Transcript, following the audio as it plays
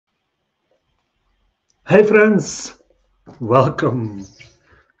Hey friends, welcome,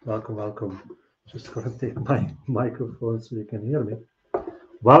 welcome. Just gonna take my microphone so you can hear me.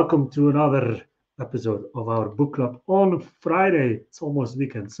 Welcome to another episode of our book club on Friday. It's almost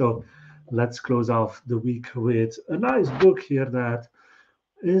weekend, so let's close off the week with a nice book here that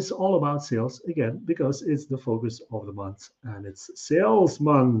is all about sales again because it's the focus of the month and it's sales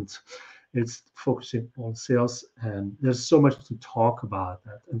month. It's focusing on sales, and there's so much to talk about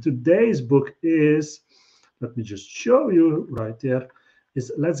that. And today's book is, let me just show you right there,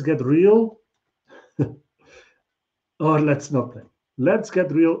 is Let's Get Real or Let's Not Play. Let's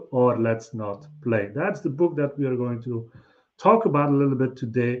Get Real or Let's Not Play. That's the book that we are going to talk about a little bit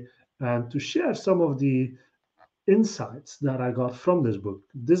today and to share some of the insights that I got from this book.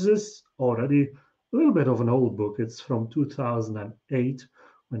 This is already a little bit of an old book. It's from 2008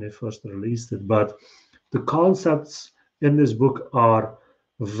 when they first released it, but the concepts in this book are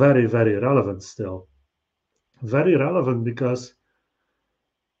very, very relevant still. Very relevant because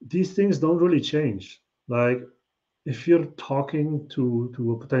these things don't really change. Like if you're talking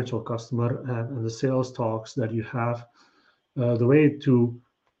to a potential customer and the sales talks that you have, the way to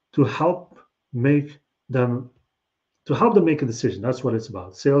help make them make a decision. That's what it's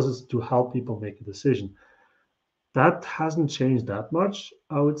about. Sales is to help people make a decision. That hasn't changed that much,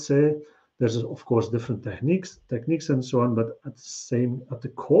 I would say. There's of course different techniques and so on, but at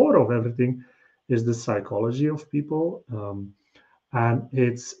the core of everything is the psychology of people, and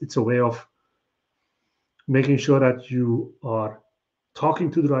it's a way of making sure that you are talking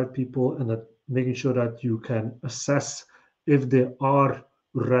to the right people and that making sure that you can assess if they are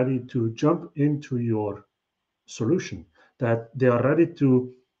ready to jump into your solution, that they are ready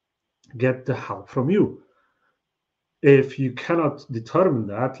to get the help from you. If you cannot determine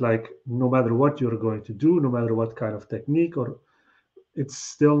that, like no matter what you're going to do, no matter what kind of technique, or it's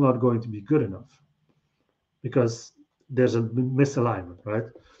still not going to be good enough because there's a misalignment,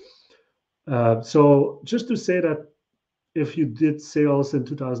 right? So just to say that if you did sales in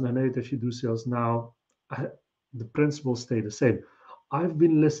 2008, if you do sales now, I, the principles stay the same. I've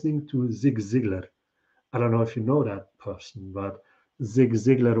been listening to Zig Ziglar. I don't know if you know that person, but Zig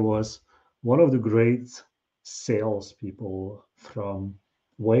Ziglar was one of the great salespeople from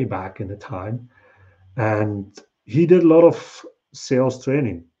way back in the time. And he did a lot of sales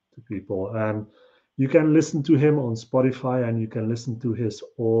training to people. And you can listen to him on Spotify and you can listen to his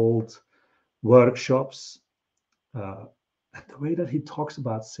old workshops. Uh, and the way that he talks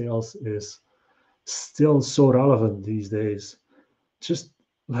about sales is still so relevant these days. Just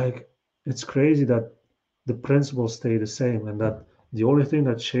like it's crazy that the principles stay the same and that the only thing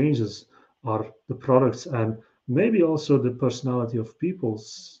that changes are the products and maybe also the personality of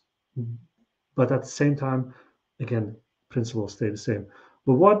people's, but at the same time, again, principles stay the same.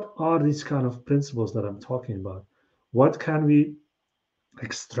 But what are these kind of principles that I'm talking about? What can we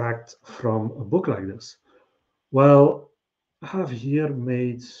extract from a book like this? Well, I have here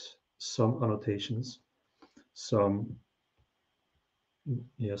made some annotations, some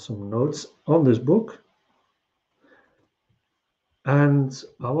some notes on this book, and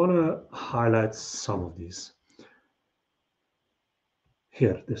I want to highlight some of these.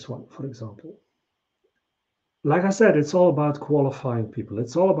 Here, this one, for example. Like I said, it's all about qualifying people.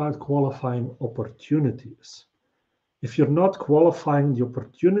 It's all about qualifying opportunities. If you're not qualifying the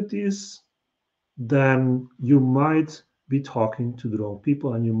opportunities, then you might be talking to the wrong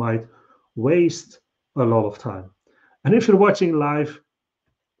people and you might waste a lot of time. And if you're watching live,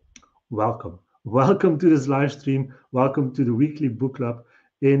 welcome. Welcome to this live stream. Welcome to the weekly book club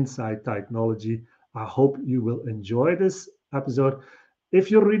inside technology. I hope you will enjoy this episode. If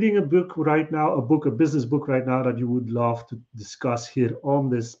you're reading a book right now, a business book right now that you would love to discuss here on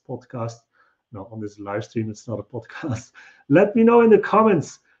this podcast, no, on this live stream, it's not a podcast. Let me know in the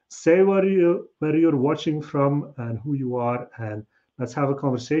comments. Say where you're watching from and who you are, and let's have a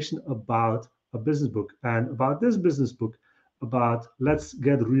conversation about a business book and about this business book about let's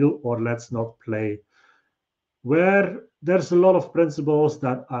get real or let's not play, where there's a lot of principles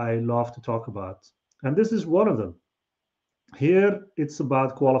that I love to talk about. And this is one of them. Here it's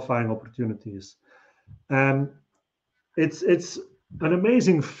about qualifying opportunities. And it's an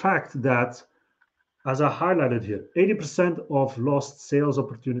amazing fact that, as I highlighted here, 80% of lost sales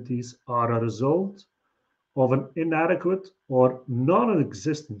opportunities are a result of an inadequate or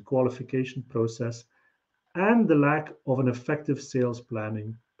non-existent qualification process and the lack of an effective sales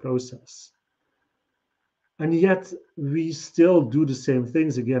planning process. And yet, we still do the same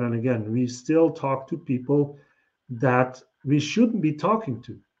things again and again. We still talk to people that we shouldn't be talking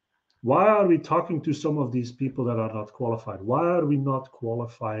to. Why are we talking to some of these people that are not qualified? Why are we not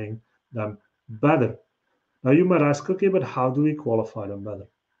qualifying them better? Now you might ask, okay, but how do we qualify them better?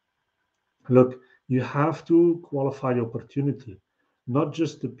 Look, you have to qualify the opportunity, not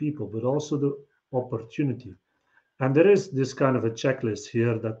just the people, but also the opportunity. And there is this kind of a checklist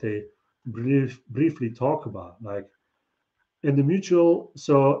here that they briefly talk about, like in the mutual.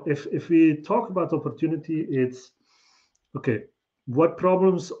 So if we talk about opportunity, it's okay, what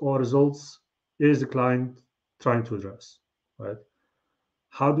problems or results is the client trying to address, right?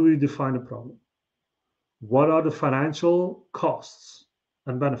 How do we define a problem? What are the financial costs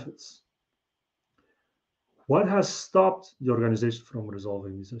and benefits? What has stopped the organization from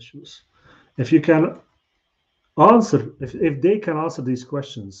resolving these issues? If you can answer, if they can answer these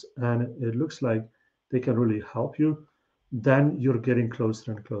questions and it looks like they can really help you, then you're getting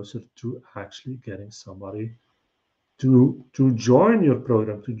closer and closer to actually getting somebody to join your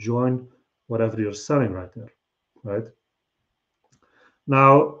program, to join whatever you're selling right there, right?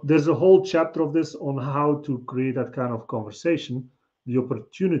 Now, there's a whole chapter of this on how to create that kind of conversation, the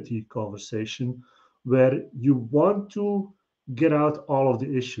opportunity conversation, where you want to get out all of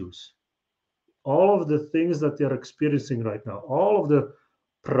the issues, all of the things that they're experiencing right now, all of the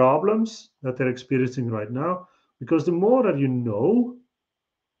problems that they're experiencing right now, because the more that you know,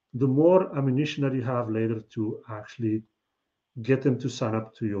 the more ammunition that you have later to actually get them to sign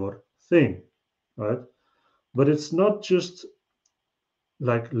up to your thing, right? But it's not just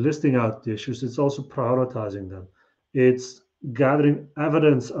like listing out the issues, it's also prioritizing them. It's gathering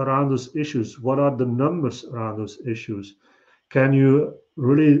evidence around those issues. What are the numbers around those issues? Can you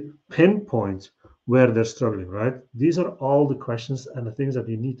really pinpoint where they're struggling, right? These are all the questions and the things that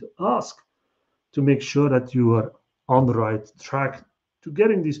you need to ask to make sure that you are on the right track to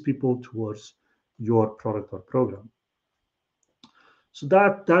getting these people towards your product or program. So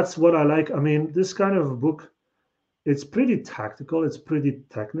that's what I like. I mean, this kind of book, it's pretty tactical, it's pretty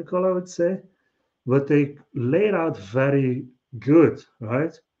technical, I would say, but they lay it out very good,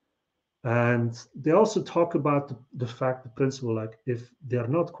 right? And they also talk about the fact, the principle, like if they're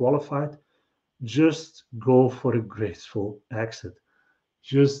not qualified, just go for a graceful exit.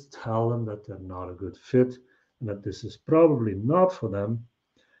 Just tell them that they're not a good fit and that this is probably not for them.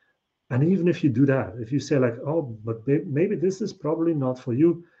 And even if you do that, if you say like, oh, but maybe this is probably not for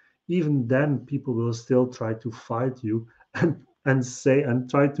you, even then people will still try to fight you and say and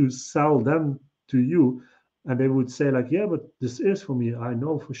try to sell them to you. And they would say like, yeah, but this is for me. I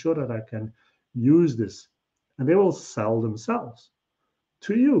know for sure that I can use this. And they will sell themselves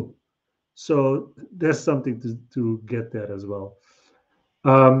to you. So there's something to get there as well.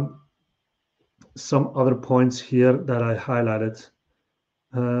 Um, some other points here that I highlighted.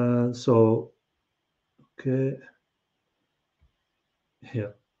 So, okay,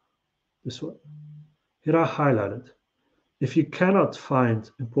 here, this one. Here I highlighted. If you cannot find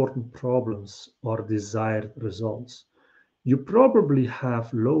important problems or desired results, you probably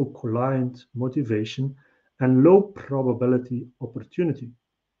have low client motivation and low probability opportunity.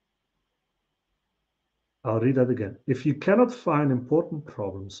 I'll read that again. If you cannot find important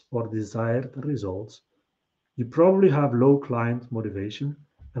problems or desired results, you probably have low client motivation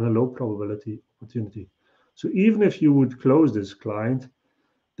and a low probability opportunity. So even if you would close this client,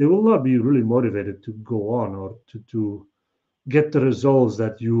 they will not be really motivated to go on or to get the results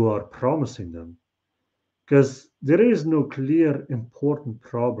that you are promising them, because there is no clear important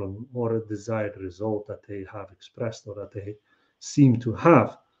problem or a desired result that they have expressed or that they seem to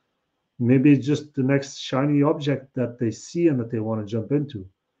have. Maybe it's just the next shiny object that they see and that they want to jump into.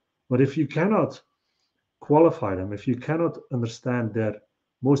 But if you cannot qualify them, if you cannot understand their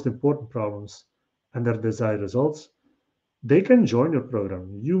most important problems and their desired results, they can join your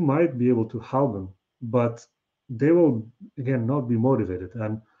program. You might be able to help them, but they will, again, not be motivated.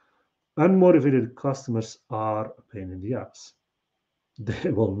 And unmotivated customers are a pain in the ass. They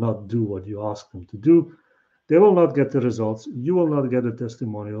will not do what you ask them to do. They will not get the results. You will not get a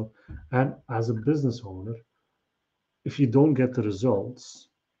testimonial. And as a business owner, if you don't get the results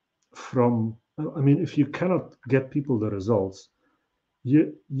from, I mean, if you cannot get people the results,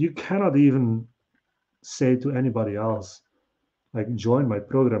 you cannot even say to anybody else, like, join my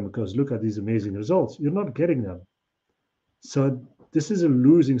program because look at these amazing results. You're not getting them. So this is a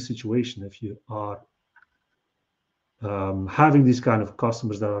losing situation if you are having these kind of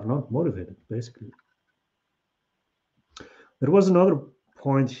customers that are not motivated, basically. There was another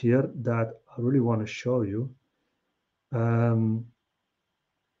point here that I really want to show you. Um,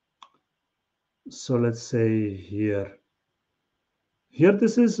 so let's say here,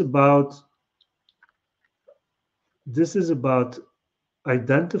 this is about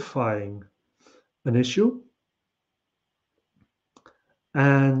identifying an issue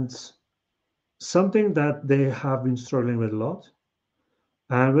and something that they have been struggling with a lot,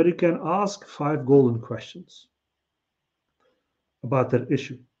 and where you can ask 5 golden questions about their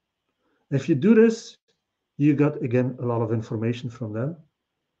issue. If you do this, you got again a lot of information from them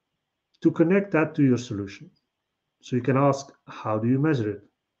to connect that to your solution. So you can ask, how do you measure it?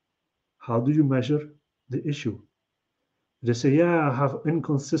 How do you measure the issue? They say, yeah, I have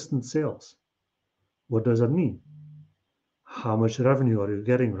inconsistent sales. What does that mean? How much revenue are you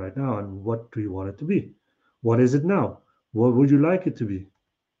getting right now, and what do you want it to be? What is it now? What would you like it to be?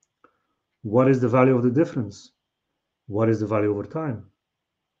 What is the value of the difference? What is the value over time?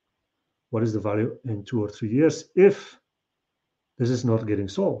 What is the value in 2 or 3 years if this is not getting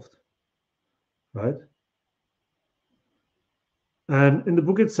solved, right? And in the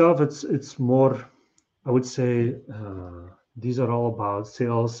book itself, it's more, I would say, these are all about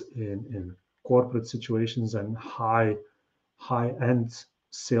sales in corporate situations and high end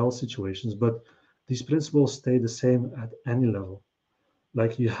sales situations, but these principles stay the same at any level.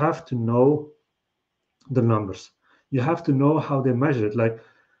 Like you have to know the numbers. You have to know how they measure it. Like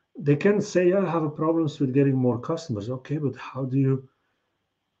they can say, yeah, I have problems with getting more customers. Okay, but how do you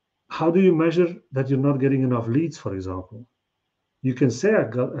measure that you're not getting enough leads, for example? You can say I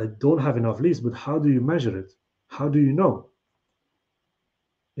don't have enough leads, but how do you measure it? How do you know?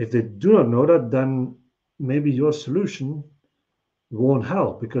 If they do not know that, then maybe your solution won't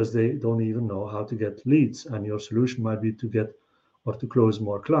help because they don't even know how to get leads, and your solution might be to get or to close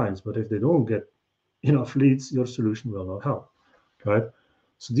more clients. But if they don't get enough leads, your solution will not help, right?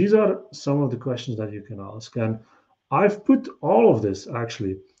 So these are some of the questions that you can ask, and I've put all of this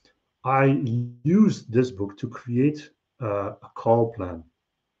actually. I used this book to create a call plan,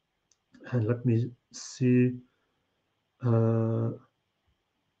 and let me see uh,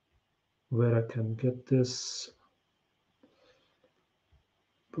 where I can get this.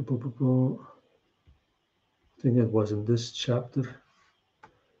 I think it was in this chapter.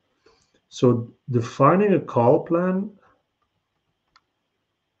 So defining a call plan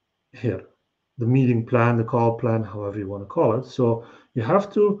here, the meeting plan, the call plan, however you want to call it. So you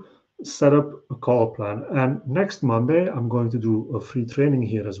have to set up a call plan. And next Monday, I'm going to do a free training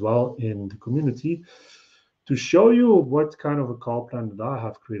here as well in the community to show you what kind of a call plan that I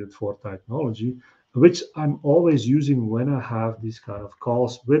have created for technology, which I'm always using when I have these kind of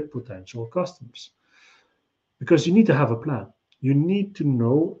calls with potential customers. Because you need to have a plan. You need to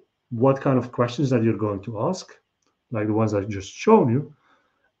know what kind of questions that you're going to ask, like the ones I've just shown you.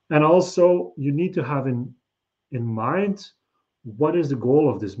 And also, you need to have in mind what is the goal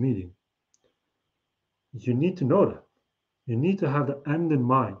of this meeting. You need to know that. You need to have the end in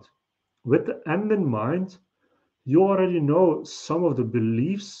mind. With the end in mind, you already know some of the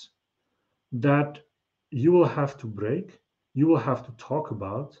beliefs that you will have to break, you will have to talk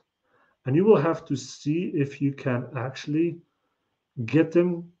about, and you will have to see if you can actually get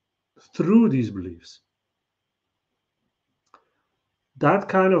them through these beliefs. That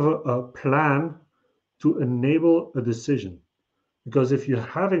kind of a plan to enable a decision. Because if you're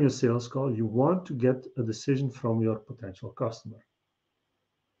having a sales call, you want to get a decision from your potential customer.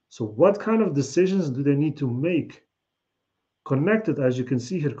 So, what kind of decisions do they need to make? Connected, as you can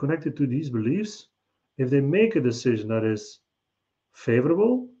see here, connected to these beliefs. If they make a decision that is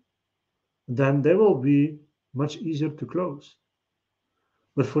favorable, then they will be much easier to close.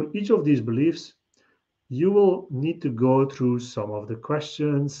 But for each of these beliefs, you will need to go through some of the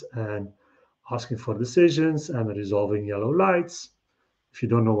questions and asking for decisions and resolving yellow lights. If you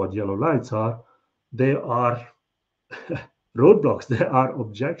don't know what yellow lights are, they are roadblocks, they are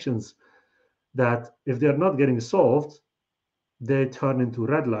objections that if they're not getting solved, they turn into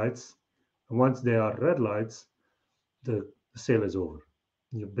red lights. And once they are red lights, the sale is over.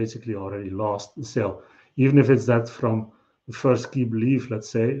 You basically already lost the sale. Even if it's that from the first key belief, let's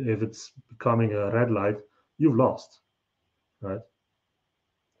say, if it's becoming a red light, you've lost, right?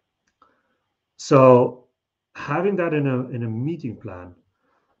 So having that in a meeting plan,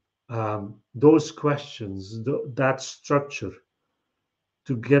 those questions, that structure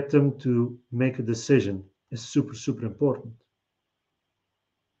to get them to make a decision is super, super important.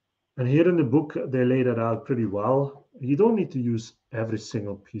 And here in the book, they lay that out pretty well. You don't need to use every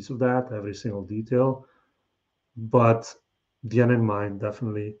single piece of that, every single detail, but the end in mind,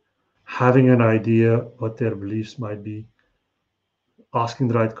 definitely having an idea what their beliefs might be, asking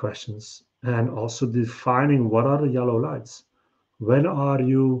the right questions, and also defining what are the yellow lights. When are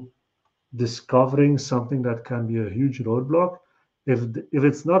you discovering something that can be a huge roadblock? If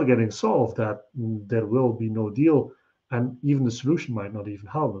it's not getting solved, that there will be no deal, and even the solution might not even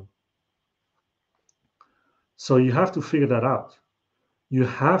help them. So you have to figure that out. You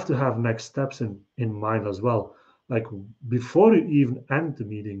have to have next steps in mind as well. Like before you even end the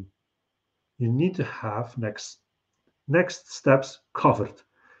meeting, you need to have next steps covered,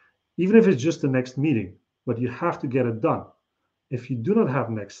 even if it's just the next meeting, but you have to get it done. If you do not have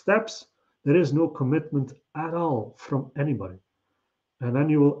next steps, there is no commitment at all from anybody. And then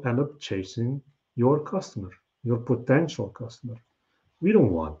you will end up chasing your customer, your potential customer. We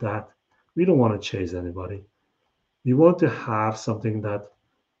don't want that. We don't want to chase anybody. We want to have something that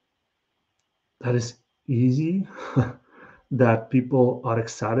is easy, that people are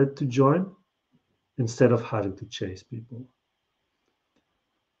excited to join instead of having to chase people.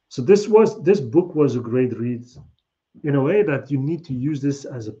 So this book was a great read in a way that you need to use this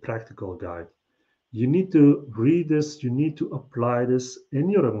as a practical guide. You need to read this, you need to apply this in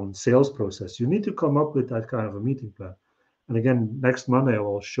your own sales process. You need to come up with that kind of a meeting plan. And again, next Monday, I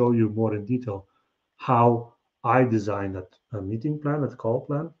will show you more in detail how I design that meeting plan, that call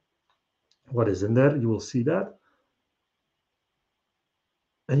plan, what is in there. You will see that.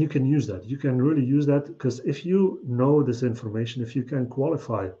 And you can use that. You can really use that because if you know this information, if you can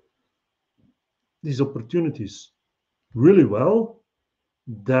qualify these opportunities really well,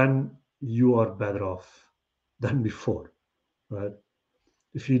 then you are better off than before, right?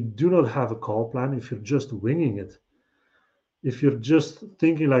 If you do not have a call plan, if you're just winging it, if you're just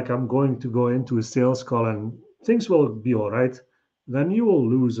thinking like I'm going to go into a sales call and things will be all right, then you will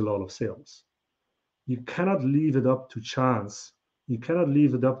lose a lot of sales. You cannot leave it up to chance. You cannot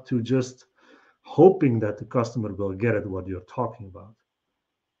leave it up to just hoping that the customer will get it what you're talking about.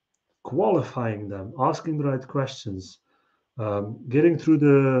 Qualifying them, asking the right questions, getting through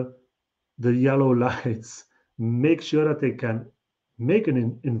the yellow lights, make sure that they can make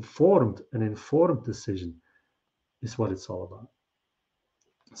an informed decision is what it's all about.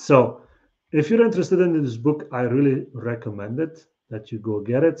 So if you're interested in this book, I really recommend it that you go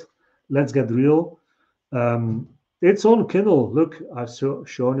get it. Let's Get Real. It's on Kindle. Look, I've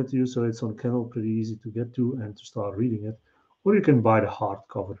shown it to you, so it's on Kindle, pretty easy to get to and to start reading it. Or you can buy the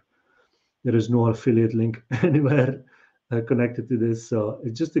hardcover. There is no affiliate link anywhere connected to this, so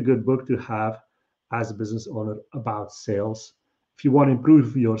it's just a good book to have as a business owner about sales. If you want to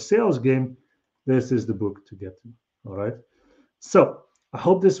improve your sales game, this is the book to get to. All right. So I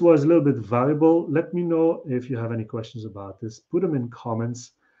hope this was a little bit valuable. Let me know if you have any questions about this. Put them in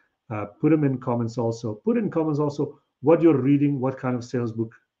comments. Put them in comments also. Put in comments also what you're reading, what kind of sales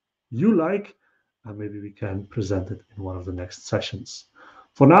book you like, and maybe we can present it in one of the next sessions.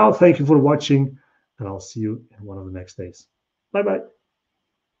 For now, thank you for watching, and I'll see you in one of the next days. Bye-bye.